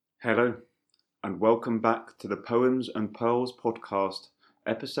Hello, and welcome back to the Poems and Pearls podcast,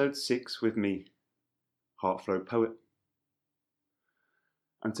 episode 6 with me, Heartflow Poet.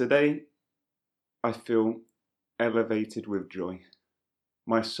 And today, I feel elevated with joy.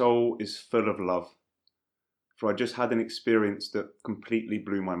 My soul is full of love, for I just had an experience that completely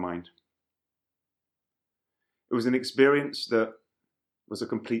blew my mind. It was an experience that was a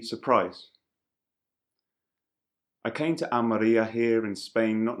complete surprise. I came to Almeria here in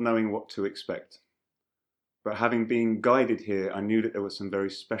Spain not knowing what to expect. But having been guided here, I knew that there were some very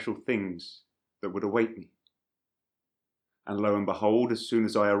special things that would await me. And lo and behold, as soon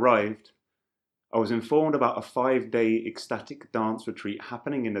as I arrived, I was informed about a 5-day ecstatic dance retreat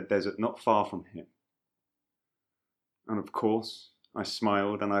happening in the desert not far from here. And of course, I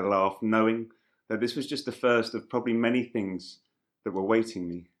smiled and I laughed, knowing that this was just the first of probably many things that were waiting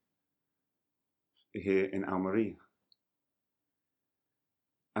me here in Almeria.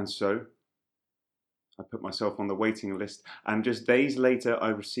 And so, I put myself on the waiting list, and just days later I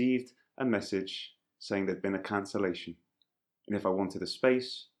received a message saying there'd been a cancellation, and if I wanted a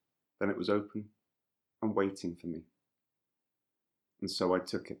space, then it was open and waiting for me. And so I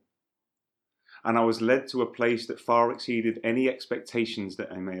took it. And I was led to a place that far exceeded any expectations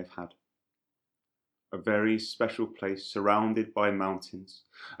that I may have had. A very special place surrounded by mountains,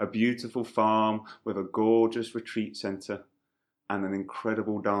 a beautiful farm with a gorgeous retreat centre and an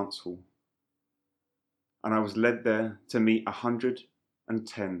incredible dance hall. And I was led there to meet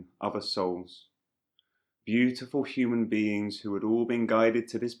 110 other souls, beautiful human beings who had all been guided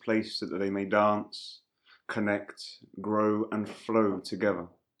to this place so that they may dance, connect, grow and flow together.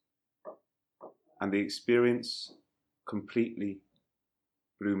 And the experience completely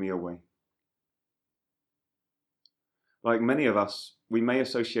blew me away. Like many of us, we may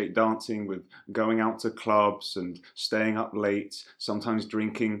associate dancing with going out to clubs and staying up late, sometimes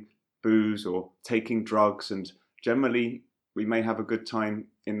drinking booze or taking drugs, and generally we may have a good time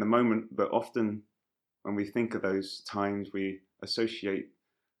in the moment, but often when we think of those times we associate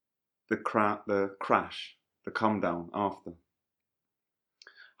the crash, the come down after.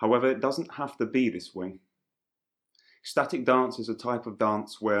 However, it doesn't have to be this way. Ecstatic dance is a type of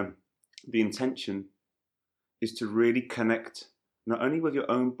dance where the intention is to really connect not only with your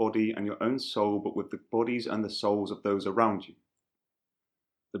own body and your own soul, but with the bodies and the souls of those around you.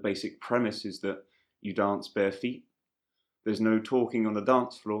 The basic premise is that you dance bare feet, there's no talking on the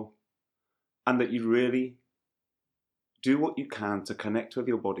dance floor, and that you really do what you can to connect with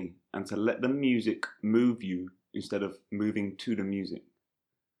your body and to let the music move you instead of moving to the music.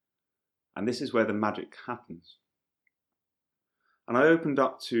 And this is where the magic happens. And I opened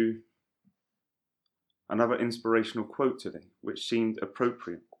up to another inspirational quote today, which seemed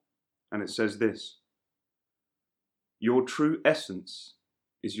appropriate. And it says this: "Your true essence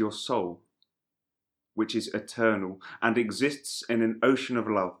is your soul, which is eternal and exists in an ocean of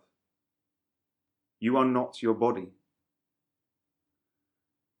love. You are not your body."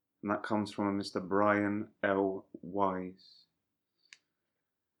 And that comes from a Mr. Brian L. Wise.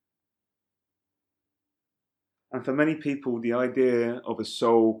 And for many people, the idea of a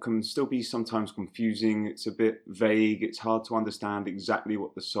soul can still be sometimes confusing. It's a bit vague. It's hard to understand exactly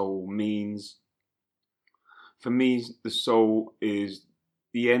what the soul means. For me, the soul is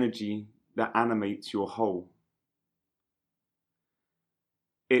the energy that animates your whole.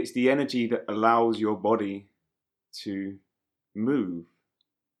 It's the energy that allows your body to move,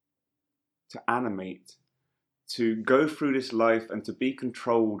 to animate, to go through this life and to be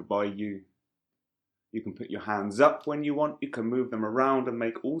controlled by you. You can put your hands up when you want, you can move them around and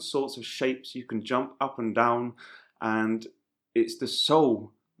make all sorts of shapes, you can jump up and down, and it's the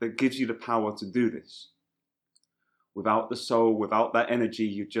soul that gives you the power to do this. Without the soul, without that energy,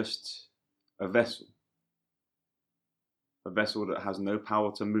 you're just a vessel that has no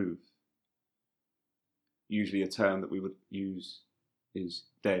power to move. Usually a term that we would use is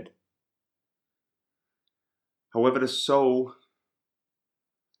dead. However, the soul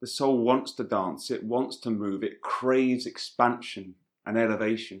wants to dance, it wants to move, it craves expansion and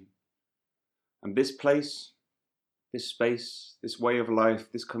elevation. And this place, this space, this way of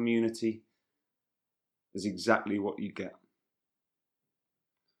life, this community is exactly what you get.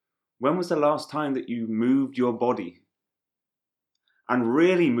 When was the last time that you moved your body and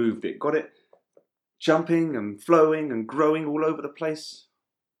really moved it, got it jumping and flowing and growing all over the place?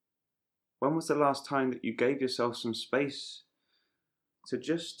 When was the last time that you gave yourself some space to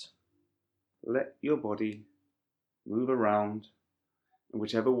just let your body move around in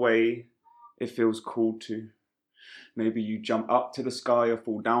whichever way it feels called to? Maybe you jump up to the sky or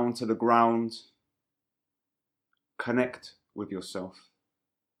fall down to the ground. Connect with yourself.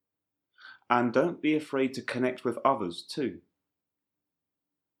 And don't be afraid to connect with others too.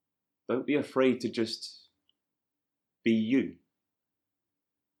 Don't be afraid to just be you.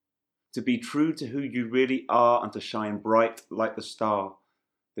 To be true to who you really are and to shine bright like the star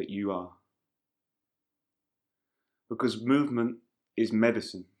that you are. Because movement is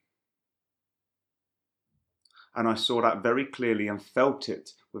medicine. And I saw that very clearly and felt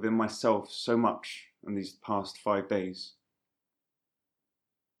it within myself so much in these past 5 days.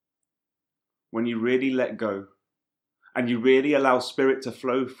 When you really let go and you really allow spirit to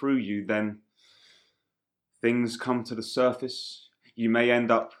flow through you, then things come to the surface. You may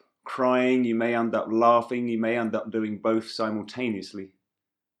end up crying, you may end up laughing, you may end up doing both simultaneously,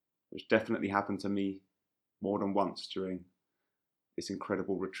 which definitely happened to me more than once during this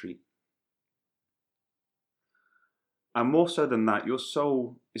incredible retreat. And more so than that, your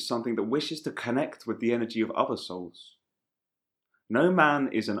soul is something that wishes to connect with the energy of other souls. No man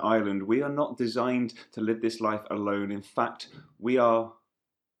is an island. We are not designed to live this life alone. In fact, we are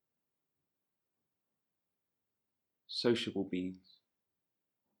sociable beings.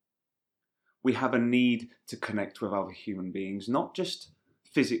 We have a need to connect with other human beings, not just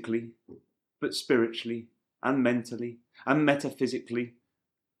physically, but spiritually and mentally and metaphysically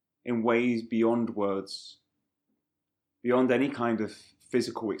in ways beyond words, beyond any kind of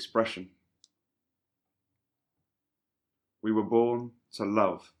physical expression. We were born to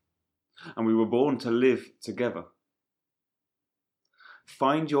love, and we were born to live together.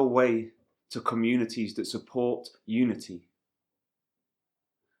 Find your way to communities that support unity,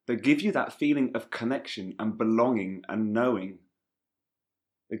 that give you that feeling of connection and belonging and knowing,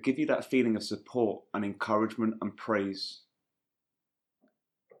 that give you that feeling of support and encouragement and praise.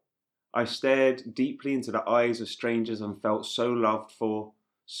 I stared deeply into the eyes of strangers and felt so loved for,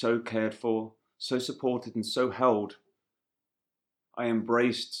 so cared for, so supported and so held. I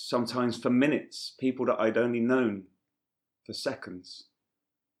embraced, sometimes for minutes, people that I'd only known for seconds.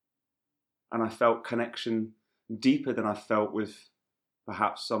 And I felt connection deeper than I felt with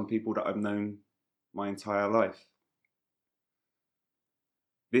perhaps some people that I've known my entire life.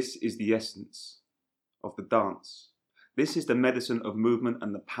 This is the essence of the dance. This is the medicine of movement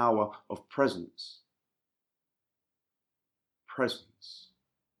and the power of presence. Presence.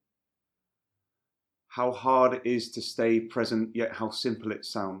 How hard it is to stay present, yet how simple it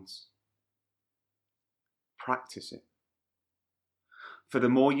sounds. Practice it. For the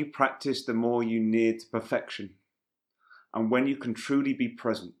more you practice, the more you near to perfection. And when you can truly be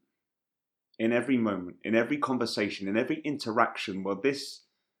present in every moment, in every conversation, in every interaction, well, this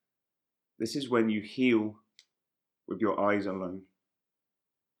is when you heal with your eyes alone.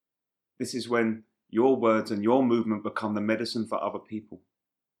 This is when your words and your movement become the medicine for other people.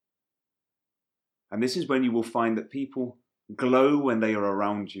 And this is when you will find that people glow when they are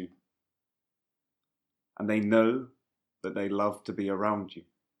around you. And they know that they love to be around you.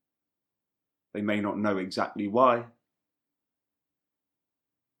 They may not know exactly why,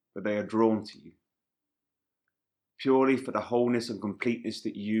 but they are drawn to you. Purely for the wholeness and completeness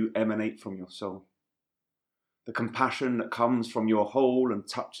that you emanate from your soul. The compassion that comes from your whole and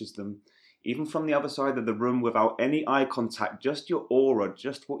touches them, even from the other side of the room without any eye contact, just your aura,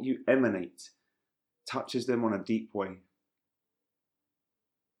 just what you emanate, touches them on a deep way.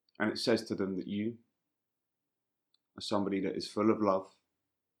 And it says to them that you are somebody that is full of love,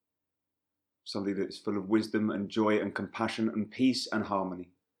 somebody that is full of wisdom and joy and compassion and peace and harmony.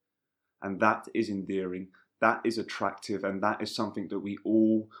 And that is endearing, that is attractive, and that is something that we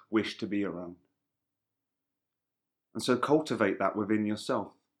all wish to be around. And so cultivate that within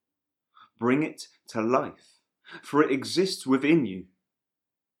yourself. Bring it to life, for it exists within you.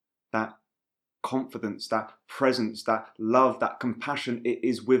 That confidence, that presence, that love, that compassion, it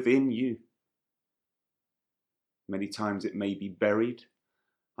is within you. Many times it may be buried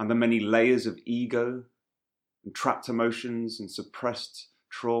under many layers of ego and trapped emotions and suppressed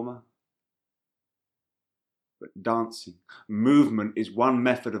trauma. But dancing, movement is one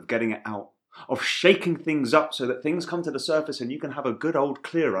method of getting it out, of shaking things up so that things come to the surface and you can have a good old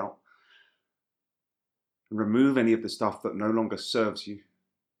clear out and remove any of the stuff that no longer serves you.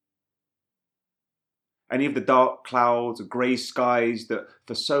 Any of the dark clouds or grey skies that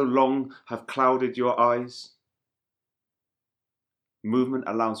for so long have clouded your eyes. Movement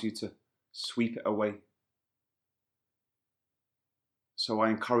allows you to sweep it away. So I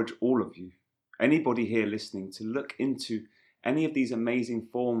encourage all of you, anybody here listening, to look into any of these amazing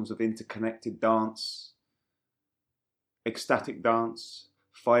forms of interconnected dance, ecstatic dance,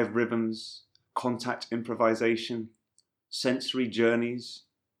 5 rhythms, contact improvisation, sensory journeys,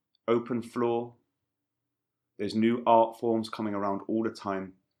 open floor. There's new art forms coming around all the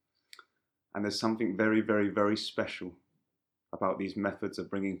time. And there's something very, very, very special about these methods of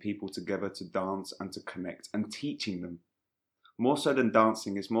bringing people together to dance and to connect and teaching them. More so than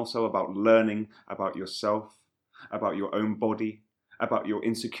dancing, it's more so about learning about yourself, about your own body, about your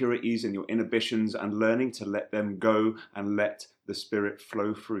insecurities and your inhibitions, and learning to let them go and let the Spirit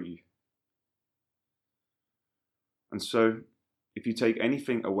flow through you. And so, if you take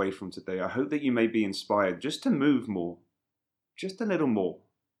anything away from today, I hope that you may be inspired just to move more, just a little more,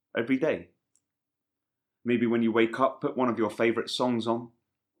 every day. Maybe when you wake up, put one of your favorite songs on.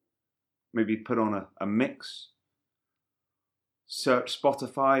 Maybe put on a mix. Search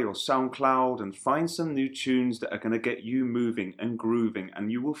Spotify or SoundCloud and find some new tunes that are going to get you moving and grooving, and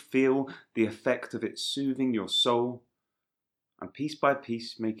you will feel the effect of it soothing your soul and piece by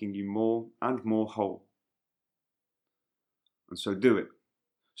piece making you more and more whole. And so do it.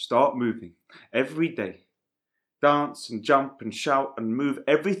 Start moving every day. Dance and jump and shout and move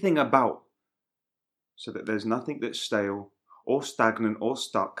everything about so that there's nothing that's stale or stagnant or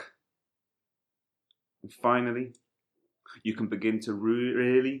stuck. And finally, you can begin to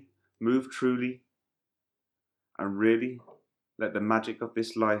really move truly and really let the magic of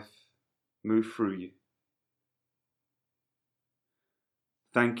this life move through you.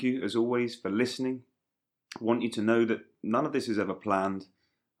 Thank you, as always, for listening. I want you to know that none of this is ever planned.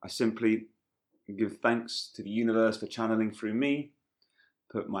 I simply give thanks to the universe for channeling through me,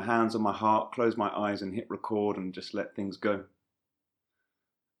 put my hands on my heart, close my eyes and hit record and just let things go.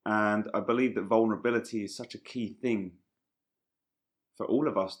 And I believe that vulnerability is such a key thing for all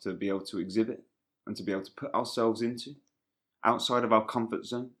of us to be able to exhibit and to be able to put ourselves into, outside of our comfort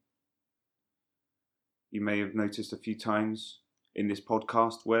zone. You may have noticed a few times in this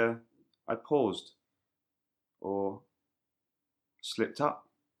podcast where I paused or slipped up,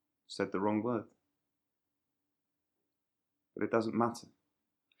 said the wrong word. But it doesn't matter.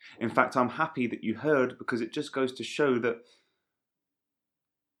 In fact, I'm happy that you heard, because it just goes to show that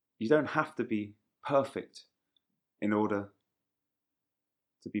you don't have to be perfect in order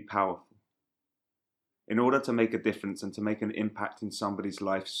to be powerful, in order to make a difference and to make an impact in somebody's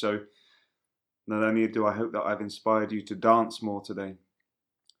life. So not only do I hope that I've inspired you to dance more today,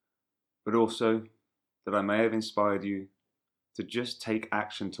 but also that I may have inspired you to just take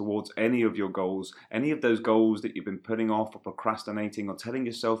action towards any of your goals, any of those goals that you've been putting off or procrastinating or telling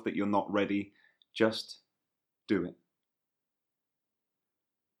yourself that you're not ready. Just do it.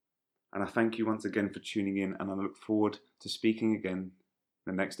 And I thank you once again for tuning in, and I look forward to speaking again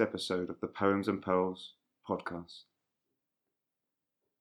in the next episode of the Poems and Pearls podcast.